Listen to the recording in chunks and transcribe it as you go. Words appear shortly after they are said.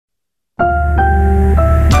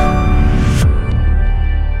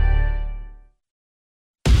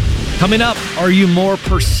Coming up, are you more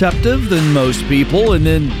perceptive than most people? And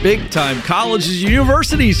then big-time colleges and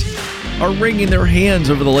universities are wringing their hands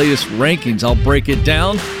over the latest rankings. I'll break it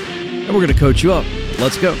down, and we're going to coach you up.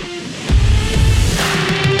 Let's go.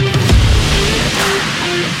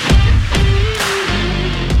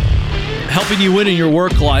 Helping you win in your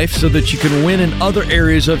work life so that you can win in other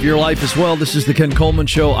areas of your life as well. This is the Ken Coleman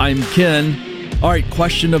Show. I'm Ken. All right,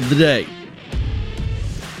 question of the day.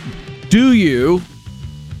 Do you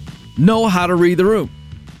know how to read the room?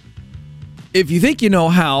 If you think you know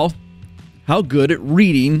how good at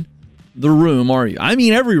reading the room are you? I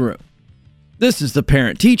mean every room. This is the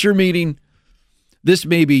parent-teacher meeting. This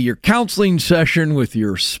may be your counseling session with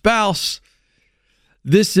your spouse.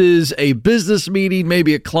 This is a business meeting,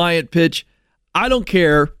 maybe a client pitch. I don't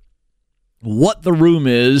care what the room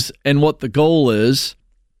is and what the goal is.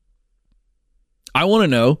 I want to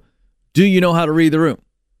know, do you know how to read the room?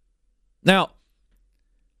 Now,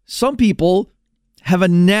 some people have a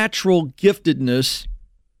natural giftedness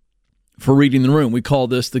for reading the room. We call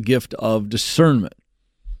this the gift of discernment,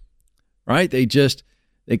 right? They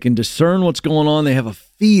can discern what's going on. They have a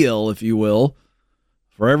feel, if you will,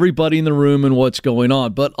 for everybody in the room and what's going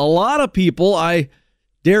on. But a lot of people, I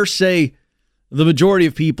dare say the majority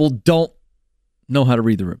of people, don't know how to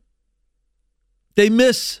read the room. They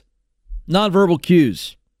miss nonverbal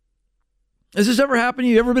cues. Has this ever happened to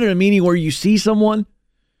you? Ever been in a meeting where you see someone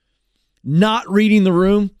not reading the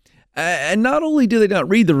room? And not only do they not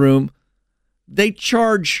read the room, they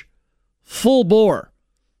charge full bore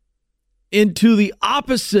into the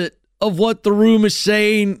opposite of what the room is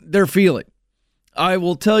saying they're feeling. I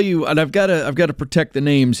will tell you, and I've got to protect the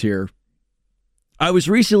names here. I was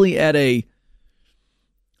recently at a,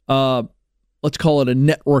 let's call it a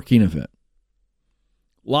networking event.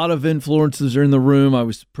 A lot of influencers are in the room. I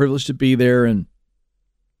was privileged to be there, and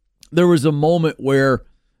there was a moment where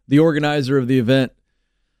the organizer of the event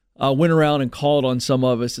went around and called on some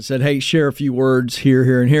of us and said, hey, share a few words here,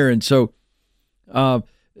 here, and here. And so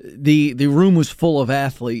the room was full of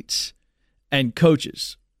athletes and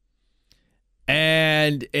coaches.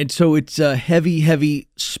 And so it's a heavy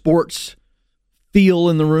sports feel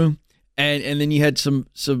in the room. And then you had some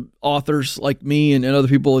authors like me and other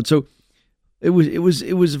people. And so it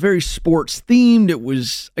was very sports themed. It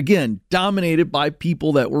was, again, dominated by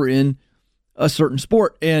people that were in a certain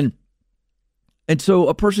sport. And so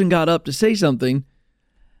a person got up to say something,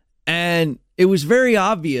 and it was very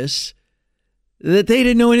obvious that they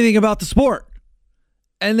didn't know anything about the sport.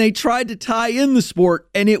 And they tried to tie in the sport,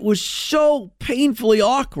 and it was so painfully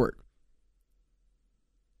awkward.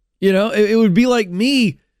 You know, it would be like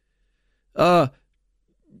me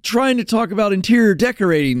trying to talk about interior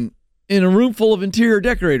decorating in a room full of interior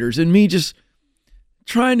decorators, and me just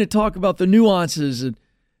trying to talk about the nuances.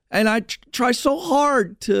 And I try so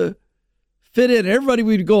hard to fit in. Everybody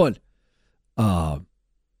would be going,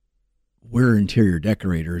 we're interior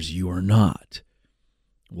decorators. You are not.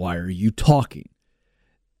 Why are you talking?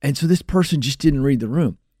 And so this person just didn't read the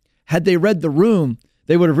room. Had they read the room,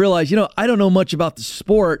 they would have realized, I don't know much about the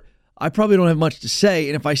sport. I probably don't have much to say.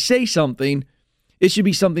 And if I say something, it should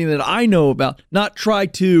be something that I know about, not try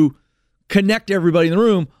to connect everybody in the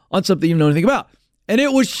room on something you don't know anything about. And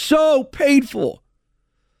it was so painful.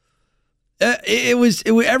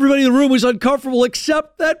 Everybody in the room was uncomfortable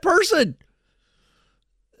except that person.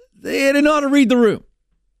 They didn't know how to read the room.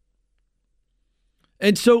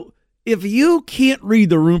 And so if you can't read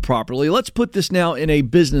the room properly, let's put this now in a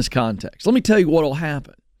business context. Let me tell you what will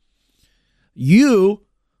happen. You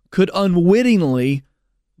could unwittingly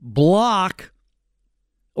block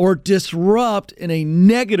or disrupt in a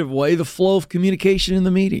negative way the flow of communication in the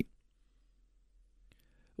meeting,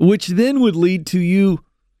 which then would lead to you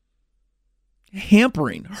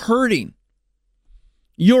hampering, hurting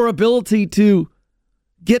your ability to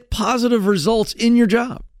get positive results in your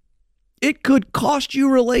job. It could cost you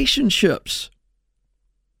relationships.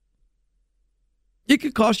 It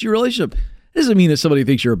could cost you a relationship. It doesn't mean that somebody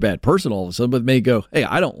thinks you're a bad person all of a sudden, but may go, hey,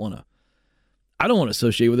 I don't want to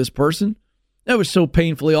associate with this person. That was so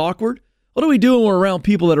painfully awkward. What do we do when we're around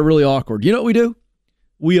people that are really awkward? You know what we do?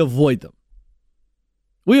 We avoid them.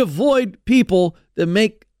 We avoid people that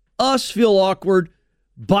make us feel awkward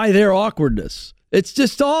by their awkwardness. It's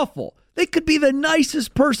just awful. They could be the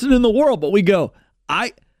nicest person in the world, but we go,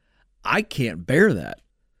 I can't bear that.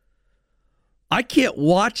 I can't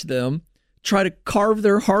watch them try to carve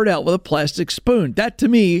their heart out with a plastic spoon. That to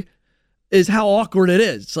me is how awkward it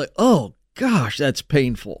is. It's like, oh gosh, that's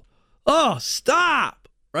painful. Oh, stop,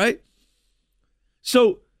 right?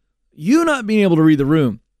 So you not being able to read the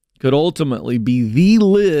room could ultimately be the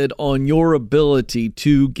lid on your ability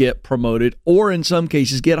to get promoted or in some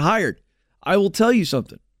cases get hired. I will tell you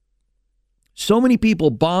something. So many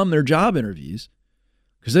people bomb their job interviews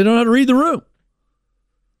because they don't know how to read the room.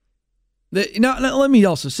 Now let me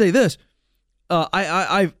also say this.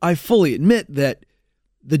 I fully admit that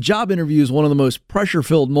the job interview is one of the most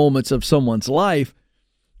pressure-filled moments of someone's life.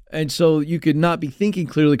 And so you could not be thinking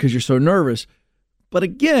clearly because you're so nervous. But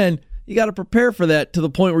again, you got to prepare for that to the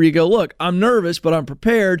point where you go, look, I'm nervous, but I'm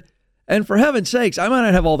prepared. And for heaven's sakes, I might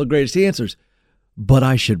not have all the greatest answers, but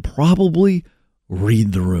I should probably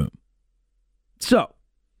read the room. So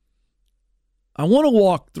I want to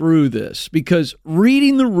walk through this because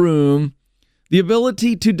reading the room, the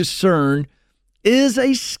ability to discern, is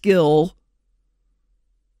a skill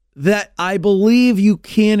that I believe you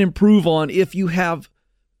can improve on if you have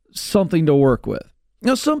something to work with.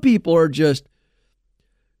 Now, some people are just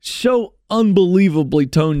so unbelievably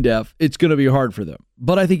tone deaf, it's going to be hard for them.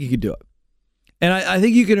 But I think you can do it. And I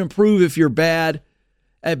think you can improve if you're bad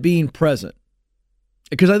at being present.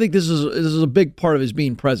 Because I think this is a big part of his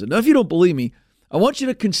being present. Now, if you don't believe me, I want you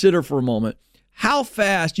to consider for a moment how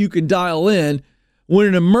fast you can dial in when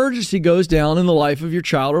an emergency goes down in the life of your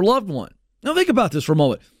child or loved one. Now, think about this for a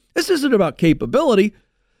moment. This isn't about capability.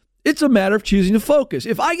 It's a matter of choosing to focus.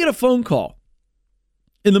 If I get a phone call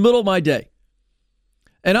in the middle of my day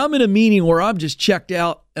and I'm in a meeting where I'm just checked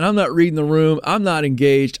out and I'm not reading the room, I'm not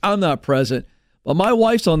engaged, I'm not present, but my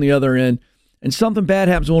wife's on the other end and something bad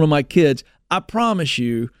happens to one of my kids, I promise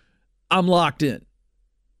you, I'm locked in.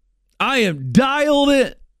 I am dialed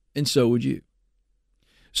in, and so would you.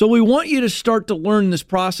 So we want you to start to learn this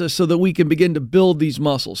process so that we can begin to build these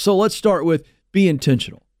muscles. So let's start with be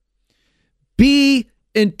intentional. Be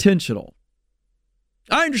intentional.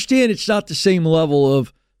 I understand it's not the same level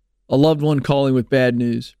of a loved one calling with bad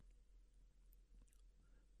news,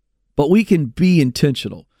 but we can be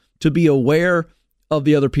intentional to be aware of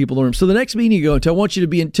the other people in the room. So the next meeting you go into, I want you to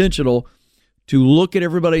be intentional to look at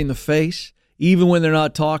everybody in the face, even when they're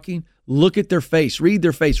not talking. Look at their face, read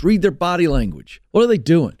their body language. What are they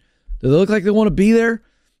doing? Do they look like they want to be there?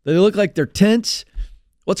 Do they look like they're tense?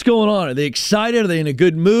 What's going on? Are they excited? Are they in a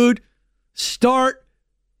good mood? Start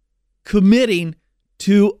committing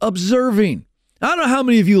to observing. I don't know how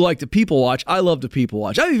many of you like to people watch. I love to people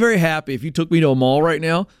watch. I'd be very happy if you took me to a mall right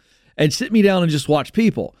now and sit me down and just watch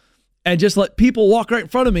people and just let people walk right in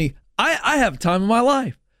front of me. I have time of my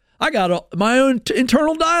life. I got my own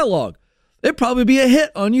internal dialogue. It'd probably be a hit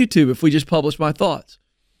on YouTube if we just published my thoughts.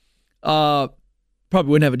 Probably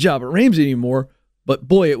wouldn't have a job at Ramsey anymore, but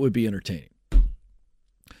boy, it would be entertaining.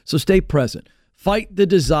 So stay present. Fight the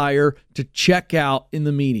desire to check out in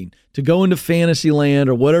the meeting, to go into fantasy land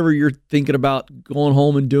or whatever you're thinking about going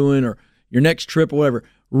home and doing, or your next trip or whatever.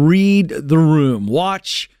 Read the room.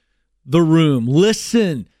 Watch the room.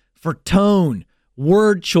 Listen for tone,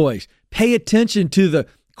 word choice. Pay attention to the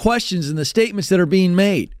questions and the statements that are being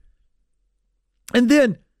made. And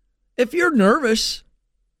then, if you're nervous,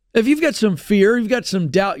 if you've got some fear, you've got some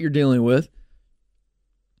doubt you're dealing with,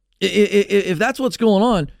 if that's what's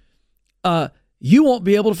going on, you won't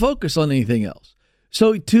be able to focus on anything else.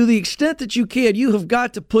 So to the extent that you can, you have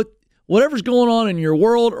got to put whatever's going on in your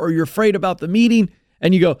world, or you're afraid about the meeting,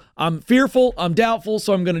 and you go, I'm fearful, I'm doubtful,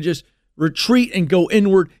 so I'm going to just retreat and go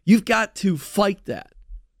inward. You've got to fight that.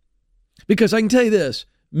 Because I can tell you this,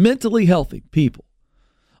 mentally healthy people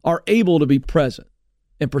are able to be present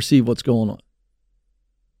and perceive what's going on.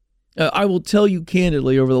 I will tell you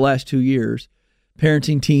candidly, over the last 2 years,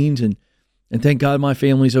 parenting teens, and thank God my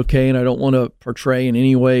family's okay, and I don't want to portray in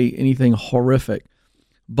any way anything horrific,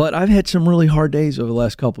 but I've had some really hard days over the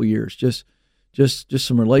last couple of years, just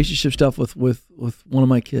some relationship stuff with one of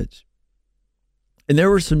my kids. And there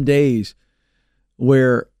were some days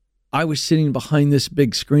where I was sitting behind this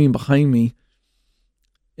big screen behind me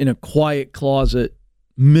in a quiet closet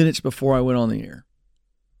minutes before I went on the air,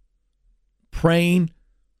 praying,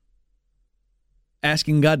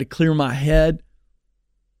 asking God to clear my head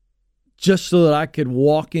just so that I could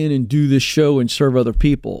walk in and do this show and serve other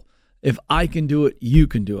people. If I can do it, you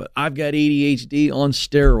can do it. I've got ADHD on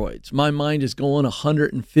steroids. My mind is going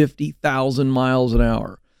 150,000 miles an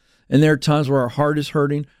hour. And there are times where our heart is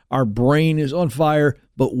hurting, our brain is on fire,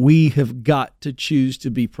 but we have got to choose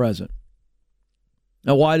to be present.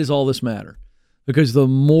 Now, why does all this matter? Because the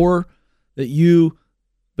more that you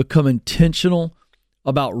become intentional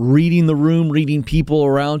about reading the room, reading people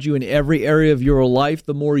around you in every area of your life,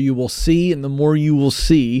 the more you will see, and the more you will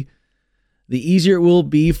see, the easier it will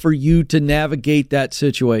be for you to navigate that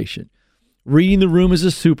situation. Reading the room is a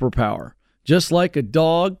superpower. Just like a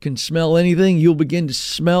dog can smell anything, you'll begin to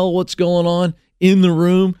smell what's going on in the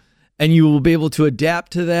room. and you will be able to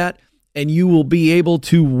adapt to that, and you will be able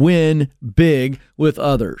to win big with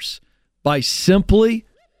others by simply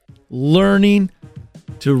learning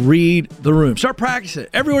to read the room. Start practicing it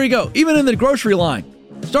everywhere you go, even in the grocery line.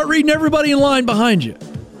 Start reading everybody in line behind you.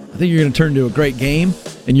 I think you're going to turn into a great game,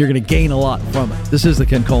 and you're going to gain a lot from it. This is the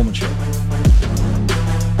Ken Coleman Show.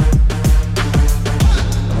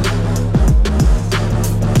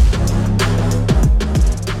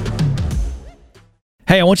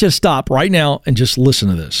 Hey, I want you to stop right now and just listen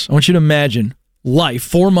to this. I want you to imagine life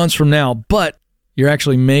 4 months from now, but you're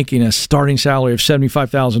actually making a starting salary of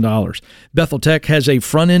 $75,000. Bethel Tech has a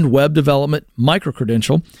front-end web development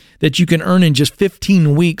micro-credential that you can earn in just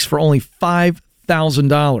 15 weeks for only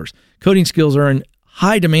 $5,000. Coding skills are in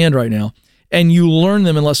high demand right now, and you learn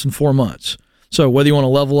them in less than 4 months. So whether you want to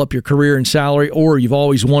level up your career and salary or you've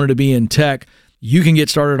always wanted to be in tech, you can get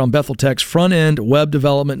started on Bethel Tech's front-end web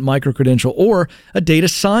development micro-credential or a data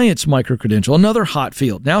science micro-credential, another hot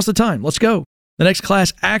field. Now's the time. Let's go. The next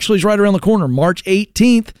class actually is right around the corner. March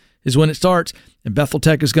 18th is when it starts, and Bethel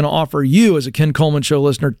Tech is going to offer you, as a Ken Coleman Show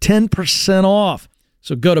listener, 10% off.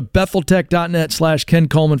 So go to betheltech.net/Ken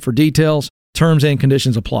Coleman for details. Terms and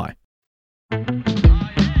conditions apply.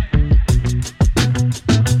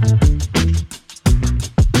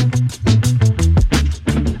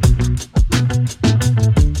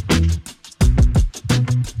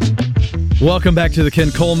 Welcome back to the Ken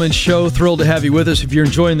Coleman Show. Thrilled to have you with us. If you're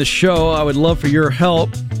enjoying the show, I would love for your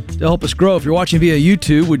help to help us grow. If you're watching via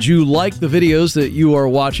YouTube, would you like the videos that you are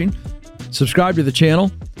watching? Subscribe to the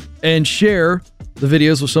channel and share the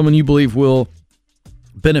videos with someone you believe will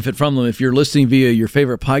benefit from them. If you're listening via your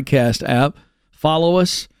favorite podcast app, follow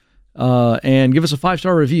us and give us a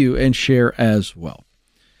 5-star review and share as well.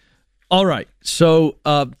 All right, so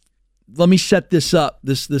let me set this up.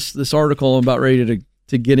 This article I'm about ready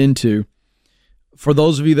to get into. For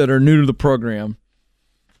those of you that are new to the program,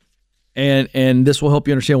 and this will help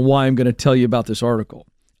you understand why I'm going to tell you about this article.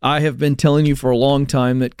 I have been telling you for a long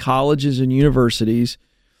time that colleges and universities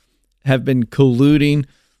have been colluding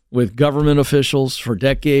with government officials for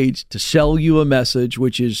decades to sell you a message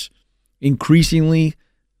which is increasingly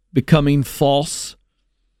becoming false.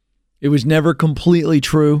 It was never completely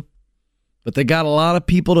true, but they got a lot of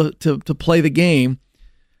people to play the game.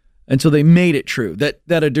 And so they made it true that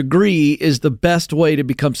a degree is the best way to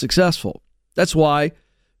become successful. That's why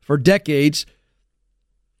for decades,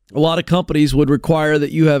 a lot of companies would require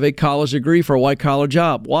that you have a college degree for a white-collar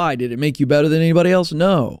job. Why? Did it make you better than anybody else?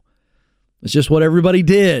 No. It's just what everybody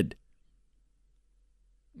did.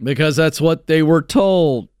 Because that's what they were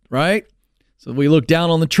told, right? So we look down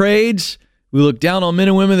on the trades. We look down on men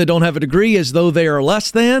and women that don't have a degree as though they are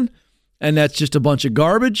less than, and that's just a bunch of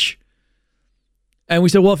garbage. And we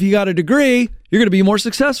said, well, if you got a degree, you're going to be more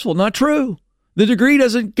successful. Not true. The degree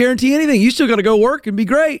doesn't guarantee anything. You still got to go work and be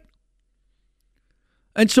great.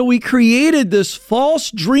 And so we created this false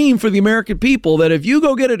dream for the American people that if you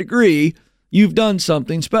go get a degree, you've done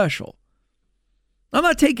something special. I'm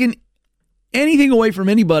not taking anything away from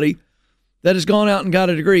anybody that has gone out and got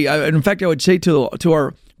a degree. In fact, I would say to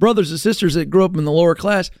our brothers and sisters that grew up in the lower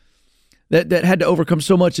class that had to overcome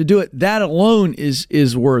so much to do it, that alone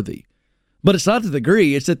is worthy. But it's not the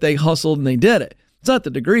degree. It's that they hustled and they did it. It's not the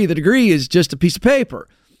degree. The degree is just a piece of paper.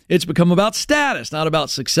 It's become about status, not about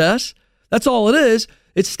success. That's all it is.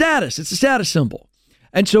 It's status. It's a status symbol.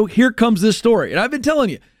 And so here comes this story. And I've been telling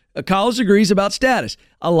you, a college degree is about status.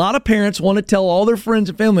 A lot of parents want to tell all their friends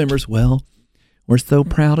and family members, well, we're so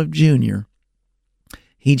proud of Junior.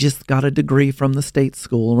 He just got a degree from the state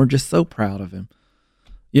school, and we're just so proud of him.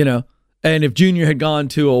 You know, and if Junior had gone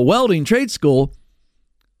to a welding trade school,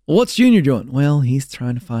 what's Junior doing? Well, he's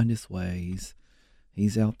trying to find his way.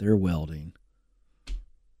 He's out there welding.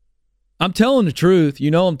 I'm telling the truth.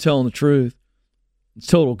 You know I'm telling the truth. It's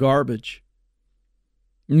total garbage.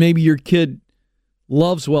 Maybe your kid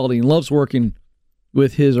loves welding, loves working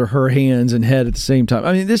with his or her hands and head at the same time.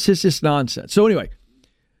 I mean, this is just nonsense. So anyway,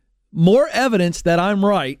 more evidence that I'm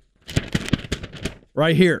right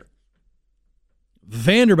here.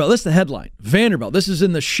 Vanderbilt. This is the headline. Vanderbilt. This is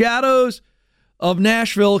in the shadows of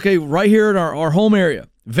Nashville, okay, right here in our home area.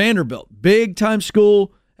 Vanderbilt, big time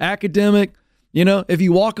school, academic. You know, if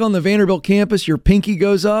you walk on the Vanderbilt campus, your pinky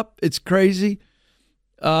goes up. It's crazy.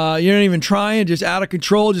 You're not even trying, just out of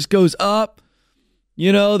control, just goes up.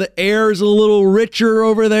 You know, the air is a little richer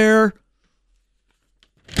over there.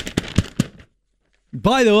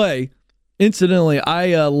 By the way, incidentally,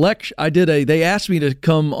 they asked me to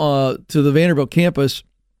come to the Vanderbilt campus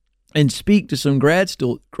and speak to some grad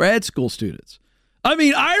school students. I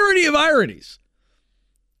mean, irony of ironies.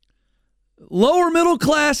 Lower middle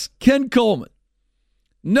class Ken Coleman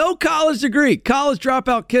No college degree. College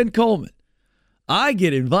dropout Ken Coleman. I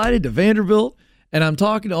get invited to Vanderbilt, and I'm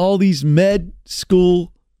talking to all these med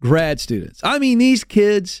school grad students. I mean, these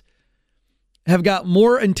kids have got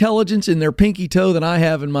more intelligence in their pinky toe than I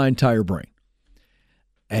have in my entire brain.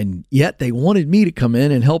 And yet they wanted me to come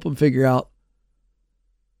in and help them figure out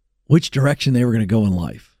which direction they were going to go in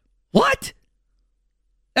life. What?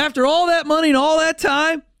 After all that money and all that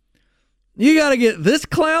time, you got to get this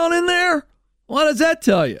clown in there? What does that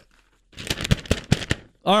tell you?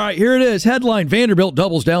 All right, here it is. Headline: Vanderbilt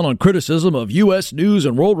doubles down on criticism of U.S. News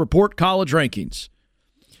and World Report college rankings.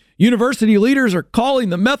 University leaders are calling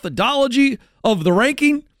the methodology of the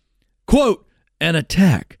ranking, quote, an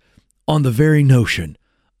attack on the very notion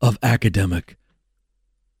of academic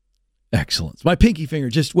excellence. My pinky finger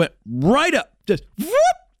just went right up. Just whoop.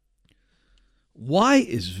 Why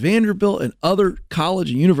is Vanderbilt and other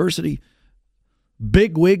college and university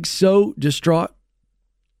bigwigs so distraught?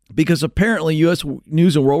 Because apparently U.S.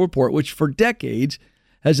 News and World Report, which for decades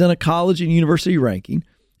has done a college and university ranking,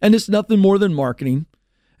 and it's nothing more than marketing.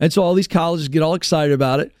 And so all these colleges get all excited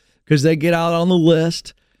about it because they get out on the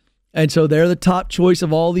list. And so they're the top choice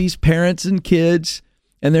of all these parents and kids.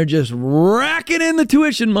 And they're just racking in the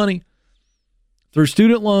tuition money through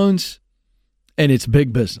student loans. And it's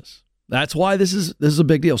big business. That's why this is a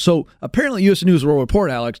big deal. So apparently U.S. News and World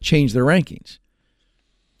Report, Alex, changed their rankings.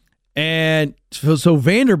 And so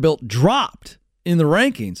Vanderbilt dropped in the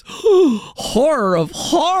rankings. Horror of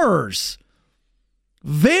horrors.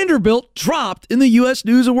 Vanderbilt dropped in the U.S.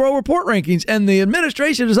 News and World Report rankings, and the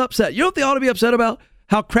administration is upset. You know what they ought to be upset about?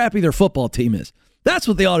 How crappy their football team is. That's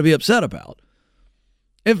what they ought to be upset about.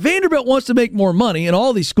 If Vanderbilt wants to make more money, and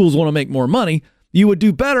all these schools want to make more money, you would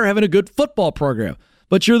do better having a good football program.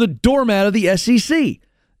 But you're the doormat of the SEC,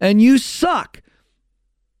 and you suck.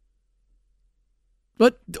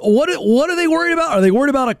 But what are they worried about? Are they worried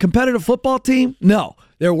about a competitive football team? No.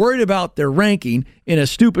 They're worried about their ranking in a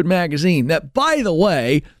stupid magazine that, by the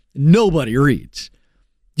way, nobody reads.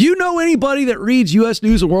 Do you know anybody that reads U.S.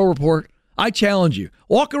 News and World Report? I challenge you.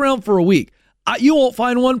 Walk around for a week. You won't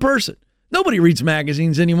find one person. Nobody reads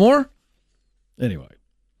magazines anymore. Anyway,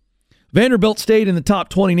 Vanderbilt stayed in the top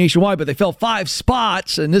 20 nationwide, but they fell 5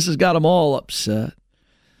 spots, and this has got them all upset.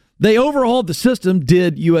 They overhauled the system,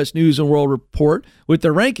 did U.S. News and World Report, with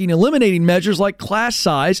their ranking eliminating measures like class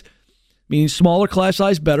size, meaning smaller class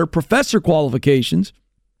size better, professor qualifications,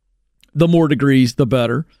 the more degrees, the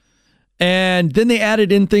better. And then they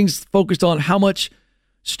added in things focused on how much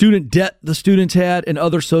student debt the students had and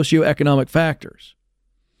other socioeconomic factors.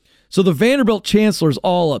 So the Vanderbilt chancellor is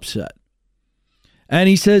all upset. And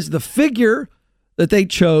he says the figure that they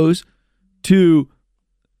chose to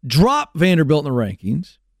drop Vanderbilt in the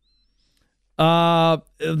rankings,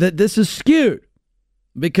 that this is skewed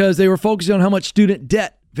because they were focusing on how much student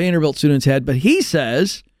debt Vanderbilt students had. But he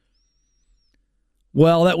says,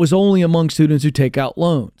 well, that was only among students who take out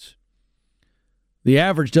loans. The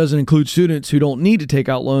average doesn't include students who don't need to take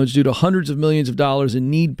out loans due to hundreds of millions of dollars in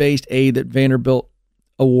need-based aid that Vanderbilt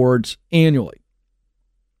awards annually.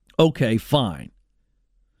 Okay, fine.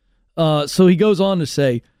 So he goes on to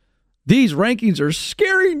say, these rankings are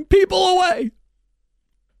scaring people away.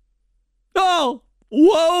 Oh,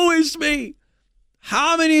 woe is me.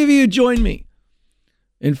 How many of you join me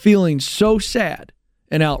in feeling so sad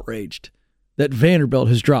and outraged that Vanderbilt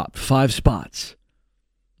has dropped 5 spots,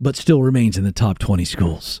 but still remains in the top 20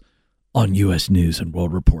 schools on U.S. News and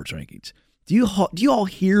World Report's rankings? Do you all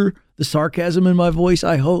hear the sarcasm in my voice,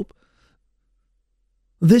 I hope?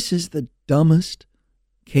 This is the dumbest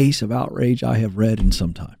case of outrage I have read in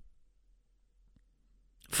some time.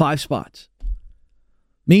 5 spots.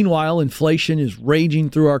 Meanwhile, inflation is raging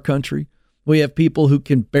through our country. We have people who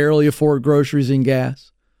can barely afford groceries and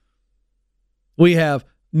gas. We have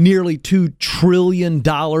nearly $2 trillion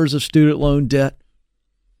of student loan debt.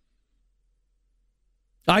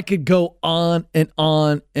 I could go on and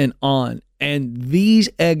on and on. And these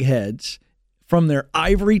eggheads from their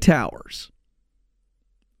ivory towers.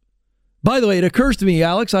 By the way, it occurs to me,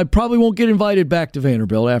 Alex, I probably won't get invited back to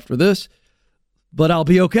Vanderbilt after this, but I'll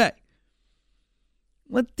be okay.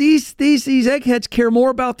 But these eggheads care more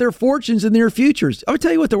about their fortunes and their futures. I'll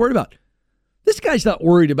tell you what they're worried about. This guy's not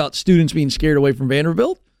worried about students being scared away from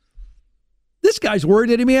Vanderbilt. This guy's worried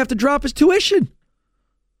that he may have to drop his tuition.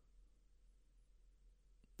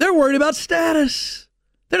 They're worried about status.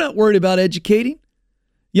 They're not worried about educating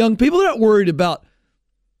young people. They're not worried about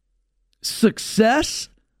success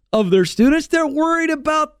of their students. They're worried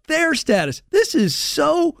about their status. This is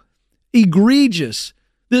so egregious,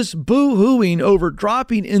 this boo-hooing over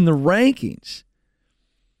dropping in the rankings.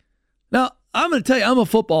 Now, I'm going to tell you, I'm a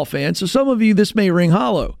football fan, so some of you, this may ring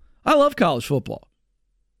hollow. I love college football.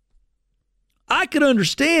 I could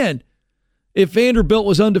understand if Vanderbilt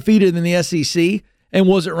was undefeated in the SEC and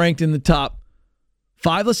wasn't ranked in the top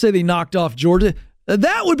 5. Let's say they knocked off Georgia.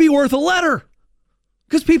 That would be worth a letter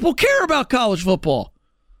because people care about college football.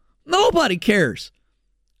 Nobody cares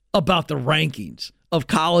about the rankings of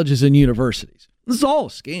colleges and universities. This is all a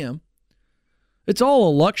scam. It's all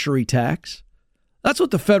a luxury tax. That's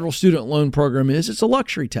what the federal student loan program is. It's a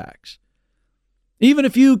luxury tax. Even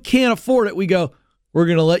if you can't afford it, we go, we're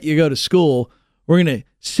going to let you go to school. We're going to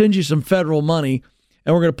send you some federal money,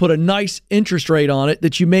 and we're going to put a nice interest rate on it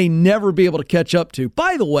that you may never be able to catch up to.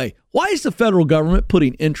 By the way, why is the federal government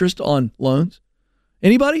putting interest on loans?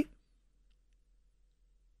 Anybody?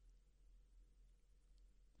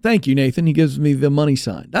 Thank you, Nathan. He gives me the money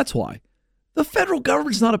sign. That's why. The federal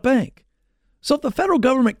government's not a bank. So if the federal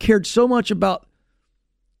government cared so much about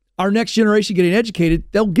our next generation getting educated,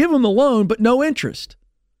 they'll give them the loan, but no interest.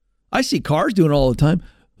 I see cars doing it all the time.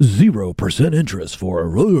 0% interest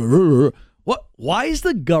for what? Why is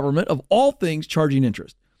the government of all things charging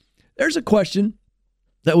interest? There's a question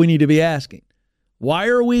that we need to be asking. Why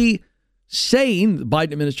are we saying, the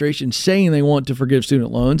Biden administration saying they want to forgive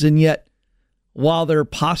student loans, and yet while they're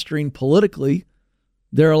posturing politically,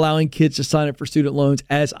 they're allowing kids to sign up for student loans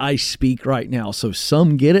as I speak right now. So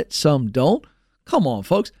some get it, some don't. Come on,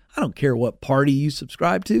 folks. I don't care what party you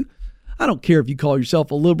subscribe to. I don't care if you call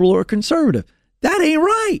yourself a liberal or a conservative. That ain't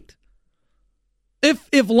right.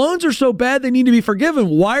 If loans are so bad they need to be forgiven,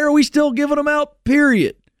 why are we still giving them out?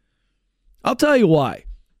 Period. I'll tell you why.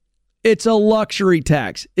 It's a luxury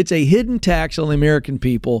tax. It's a hidden tax on the American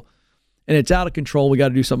people, and it's out of control. We got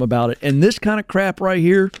to do something about it. And this kind of crap right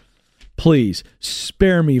here, please,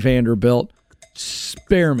 spare me, Vanderbilt.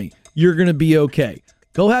 Spare me. You're going to be okay.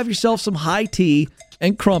 Go have yourself some high tea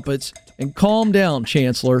and crumpets and calm down,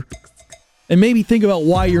 Chancellor. And maybe think about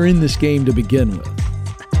why you're in this game to begin with.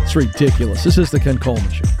 It's ridiculous. This is the Ken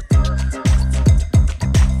Coleman Show.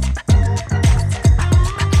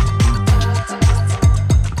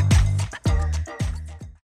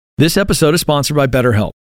 This episode is sponsored by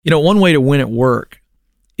BetterHelp. You know, one way to win at work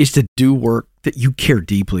is to do work that you care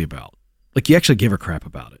deeply about. Like you actually give a crap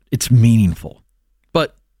about it. It's meaningful.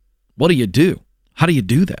 But what do you do? How do you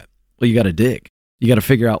do that? Well, you got to dig. You got to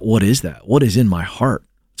figure out, what is that? What is in my heart?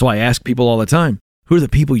 That's why I ask people all the time, who are the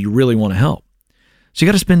people you really want to help? So you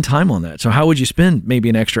got to spend time on that. So how would you spend maybe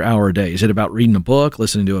an extra hour a day? Is it about reading a book,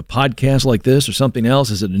 listening to a podcast like this or something else?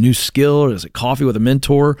 Is it a new skill? Or is it coffee with a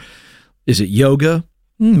mentor? Is it yoga?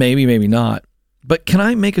 Maybe, maybe not. But can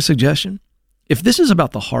I make a suggestion? If this is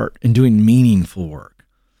about the heart and doing meaningful work,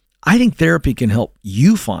 I think therapy can help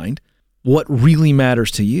you find what really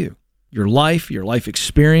matters to you. Your life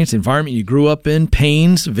experience, environment you grew up in,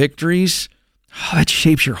 pains, victories, that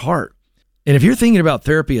shapes your heart. And if you're thinking about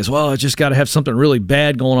therapy as well, I just got to have something really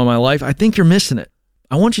bad going on in my life, I think you're missing it.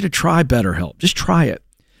 I want you to try BetterHelp. Just try it.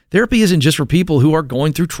 Therapy isn't just for people who are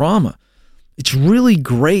going through trauma. It's really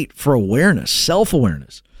great for awareness,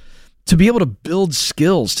 self-awareness, to be able to build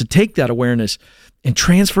skills, to take that awareness and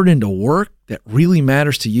transfer it into work that really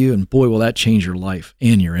matters to you. And boy, will that change your life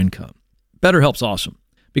and your income. BetterHelp's awesome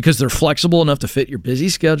because they're flexible enough to fit your busy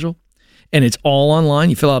schedule. And it's all online.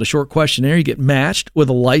 You fill out a short questionnaire, you get matched with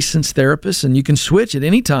a licensed therapist, and you can switch at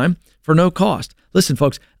any time for no cost. Listen,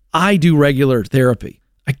 folks, I do regular therapy.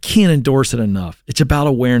 I can't endorse it enough. It's about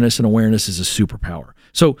awareness, and awareness is a superpower.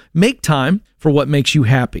 So make time for what makes you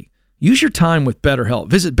happy. Use your time with BetterHelp.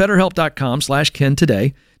 Visit BetterHelp.com/Ken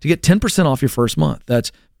today to get 10% off your first month.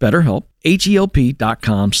 That's BetterHelp,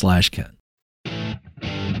 HELP.com/Ken.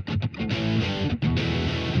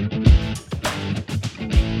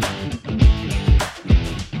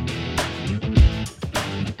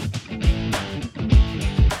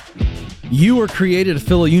 You were created to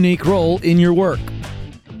fill a unique role in your work.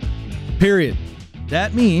 Period.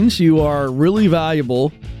 That means you are really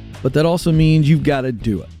valuable, but that also means you've got to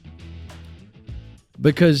do it.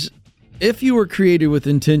 Because if you were created with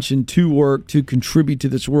intention to work, to contribute to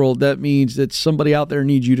this world, that means that somebody out there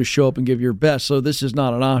needs you to show up and give your best. So this is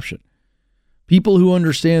not an option. People who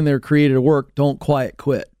understand they're created to work don't quiet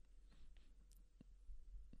quit.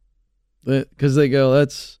 Because they go,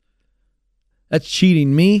 that's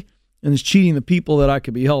cheating me. And it's cheating the people that I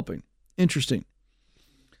could be helping. Interesting.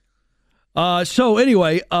 So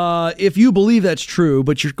anyway, if you believe that's true,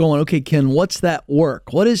 but you're going, okay, Ken, what's that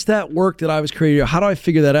work? What is that work that I was created? How do I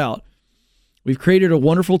figure that out? We've created a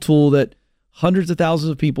wonderful tool that hundreds of thousands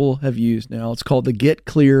of people have used now. It's called the Get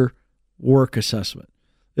Clear Work Assessment.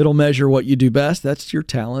 It'll measure what you do best. That's your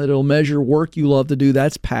talent. It'll measure work you love to do.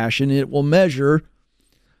 That's passion. It will measure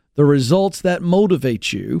the results that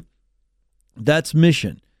motivate you. That's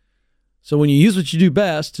mission. So when you use what you do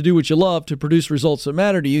best to do what you love to produce results that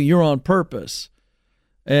matter to you, you're on purpose.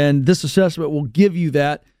 And this assessment will give you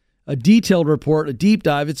that, a detailed report, a deep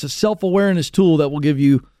dive. It's a self-awareness tool that will give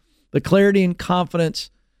you the clarity and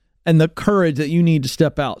confidence and the courage that you need to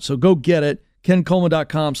step out. So go get it.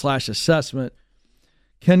 KenColeman.com/assessment.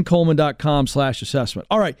 KenColeman.com/assessment.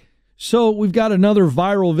 All right. So we've got another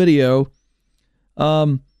viral video.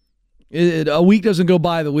 A week doesn't go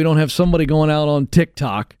by that we don't have somebody going out on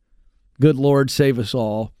TikTok. Good Lord, save us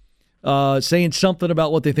all. Saying something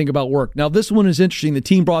about what they think about work. Now, this one is interesting. The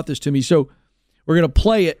team brought this to me. So we're going to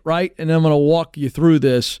play it, right? And then I'm going to walk you through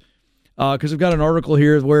this because I've got an article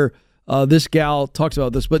here where this gal talks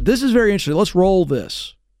about this. But this is very interesting. Let's roll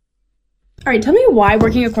this. All right, tell me why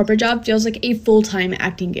working a corporate job feels like a full-time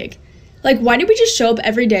acting gig. Like, why do we just show up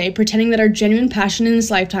every day pretending that our genuine passion in this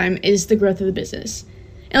lifetime is the growth of the business?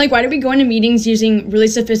 And like, why do we go into meetings using really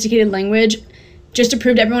sophisticated language just to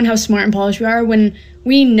prove to everyone how smart and polished we are when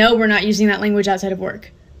we know we're not using that language outside of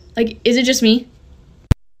work? Like, is it just me?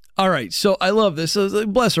 All right, so I love this. So,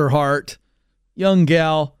 bless her heart, young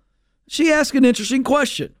gal. She asked an interesting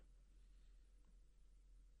question.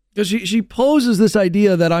 Because she poses this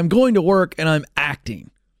idea that I'm going to work and I'm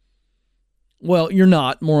acting. Well, you're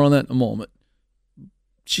not. More on that in a moment.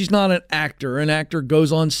 She's not an actor. An actor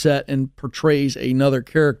goes on set and portrays another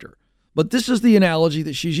character. But this is the analogy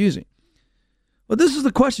that she's using. But this is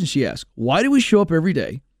the question she asked. Why do we show up every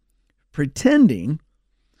day pretending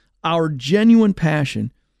our genuine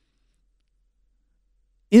passion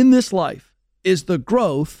in this life is the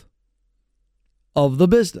growth of the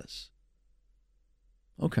business?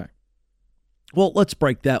 Okay. Well, let's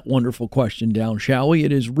break that wonderful question down, shall we?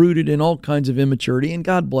 It is rooted in all kinds of immaturity, and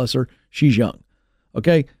God bless her, she's young.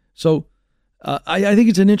 Okay? So I think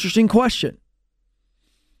it's an interesting question.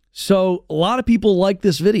 So a lot of people like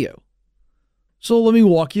this video. So let me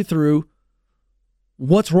walk you through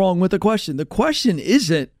what's wrong with the question. The question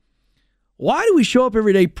isn't, why do we show up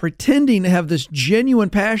every day pretending to have this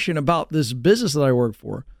genuine passion about this business that I work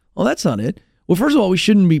for? Well, that's not it. Well, first of all, we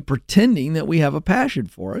shouldn't be pretending that we have a passion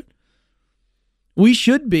for it. We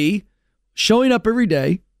should be showing up every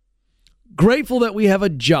day, grateful that we have a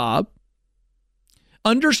job,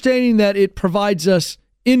 understanding that it provides us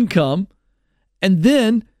income, and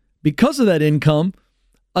then, because of that income,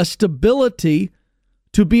 a stability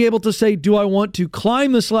to be able to say, do I want to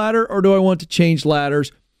climb this ladder or do I want to change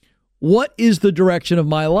ladders? What is the direction of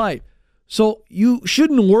my life? So you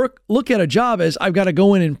shouldn't look at a job as I've got to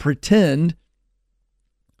go in and pretend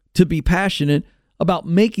to be passionate about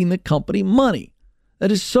making the company money.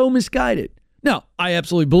 That is so misguided. Now, I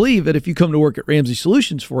absolutely believe that if you come to work at Ramsey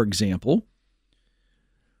Solutions, for example,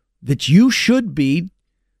 that you should be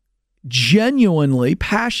genuinely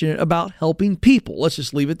passionate about helping people. Let's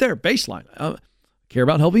just leave it there. Baseline. I care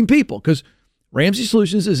about helping people because Ramsey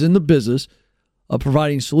Solutions is in the business of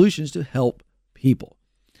providing solutions to help people.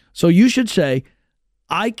 So you should say,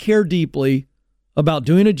 I care deeply about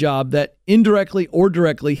doing a job that indirectly or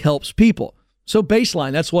directly helps people. So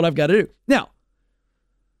baseline, that's what I've got to do. Now,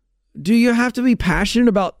 do you have to be passionate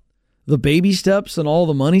about the baby steps and all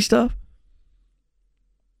the money stuff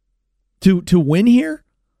to win here?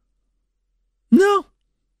 No,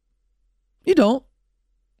 you don't.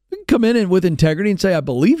 You can come in and with integrity and say, I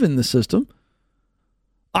believe in the system.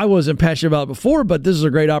 I wasn't passionate about it before, but this is a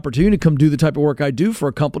great opportunity to come do the type of work I do for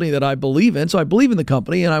a company that I believe in. So I believe in the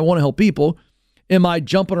company and I want to help people. Am I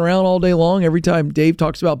jumping around all day long every time Dave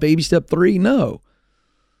talks about baby step 3? No.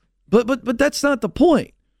 But that's not the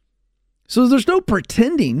point. So there's no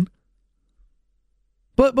pretending.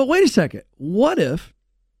 But wait a second. What if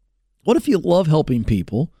you love helping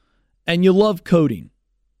people and you love coding,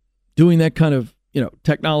 doing that kind of,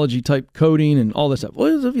 technology type coding and all this stuff?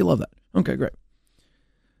 What if you love that? Okay, great.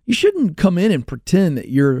 You shouldn't come in and pretend that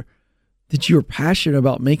you're passionate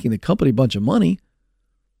about making the company a bunch of money.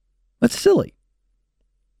 That's silly.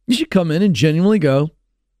 You should come in and genuinely go,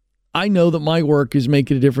 I know that my work is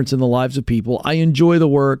making a difference in the lives of people. I enjoy the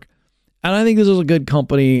work, and I think this is a good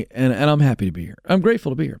company, and I'm happy to be here. I'm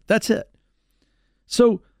grateful to be here. That's it.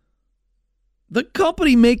 So the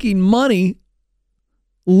company making money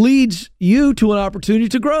leads you to an opportunity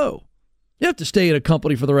to grow. You have to stay at a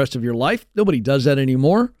company for the rest of your life. Nobody does that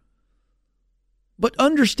anymore. But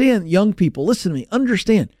understand, young people, listen to me,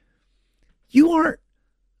 understand, you're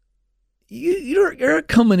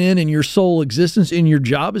coming in and your sole existence in your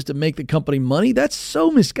job is to make the company money. That's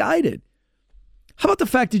so misguided. How about the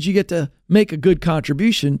fact that you get to make a good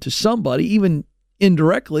contribution to somebody, even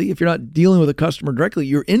indirectly? If you're not dealing with a customer directly,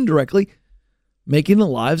 you're indirectly making the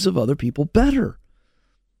lives of other people better.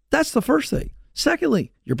 That's the first thing.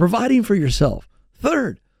 Secondly, you're providing for yourself.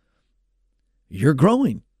 Third, you're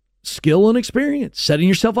growing skill and experience, setting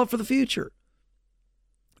yourself up for the future.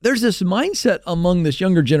 There's this mindset among this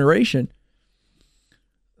younger generation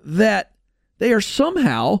that they are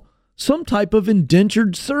somehow some type of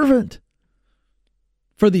indentured servant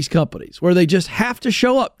for these companies where they just have to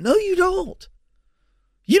show up. No, you don't.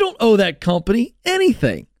 You don't owe that company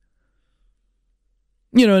anything.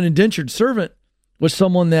 You know, an indentured servant was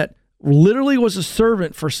someone that literally was a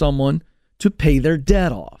servant for someone to pay their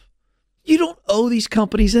debt off. You don't owe these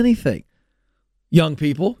companies anything. Young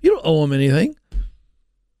people, you don't owe them anything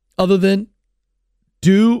other than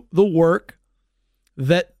do the work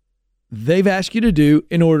that they've asked you to do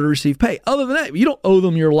in order to receive pay. Other than that, you don't owe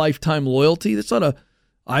them your lifetime loyalty. That's not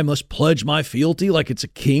I must pledge my fealty like it's a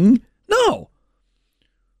king. No.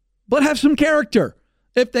 But have some character.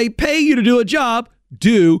 If they pay you to do a job,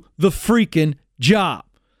 do the freaking job.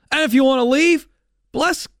 And if you want to leave,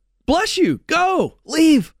 bless you. Go,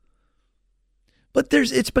 leave. But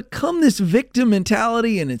it's become this victim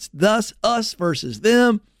mentality, and it's thus us versus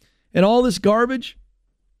them and all this garbage.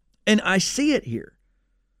 And I see it here.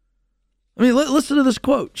 I mean, listen to this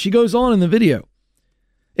quote. She goes on in the video.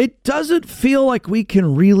 It doesn't feel like we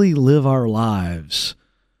can really live our lives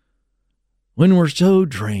when we're so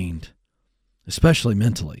drained, especially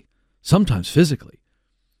mentally, sometimes physically,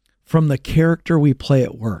 from the character we play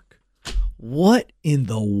at work. What in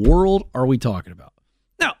the world are we talking about?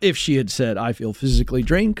 Now, if she had said, I feel physically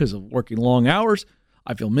drained because of working long hours,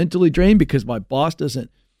 I feel mentally drained because my boss doesn't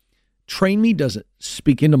train me, doesn't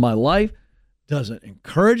speak into my life, doesn't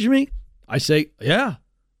encourage me, I say, yeah,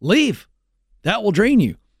 leave. That will drain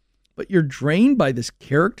you. But you're drained by this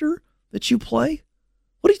character that you play?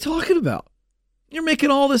 What are you talking about? You're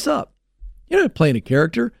making all this up. You're not playing a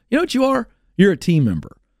character. You know what you are? You're a team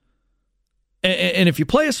member. And if you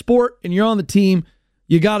play a sport and you're on the team,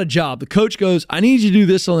 you got a job. The coach goes, I need you to do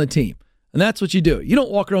this on the team. And that's what you do. You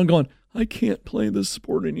don't walk around going, I can't play this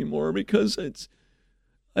sport anymore because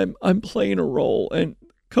I'm playing a role and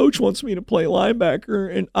coach wants me to play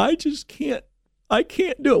linebacker and I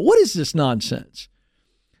can't do it. What is this nonsense?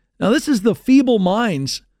 Now, this is the feeble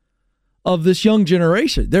minds of this young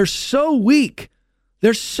generation. They're so weak.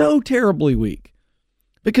 They're so terribly weak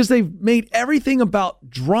because they've made everything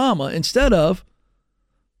about drama instead of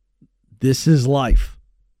this is life.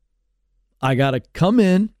 I got to come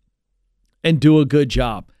in and do a good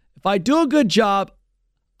job. If I do a good job,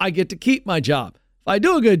 I get to keep my job. If I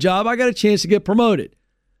do a good job, I got a chance to get promoted.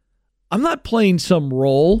 I'm not playing some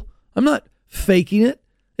role. I'm not faking it.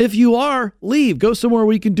 If you are, leave. Go somewhere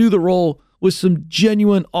where you can do the role with some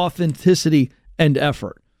genuine authenticity and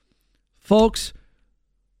effort. Folks,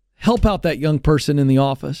 help out that young person in the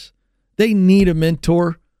office. They need a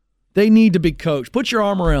mentor. They need to be coached. Put your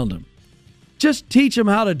arm around them. Just teach them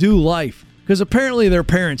how to do life because apparently their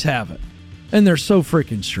parents haven't. And they're so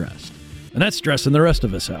freaking stressed. And that's stressing the rest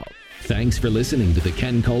of us out. Thanks for listening to The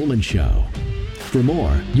Ken Coleman Show. For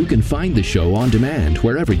more, you can find the show on demand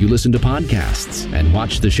wherever you listen to podcasts and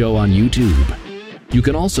watch the show on YouTube. You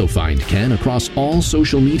can also find Ken across all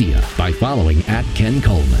social media by following @Ken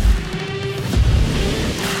Coleman.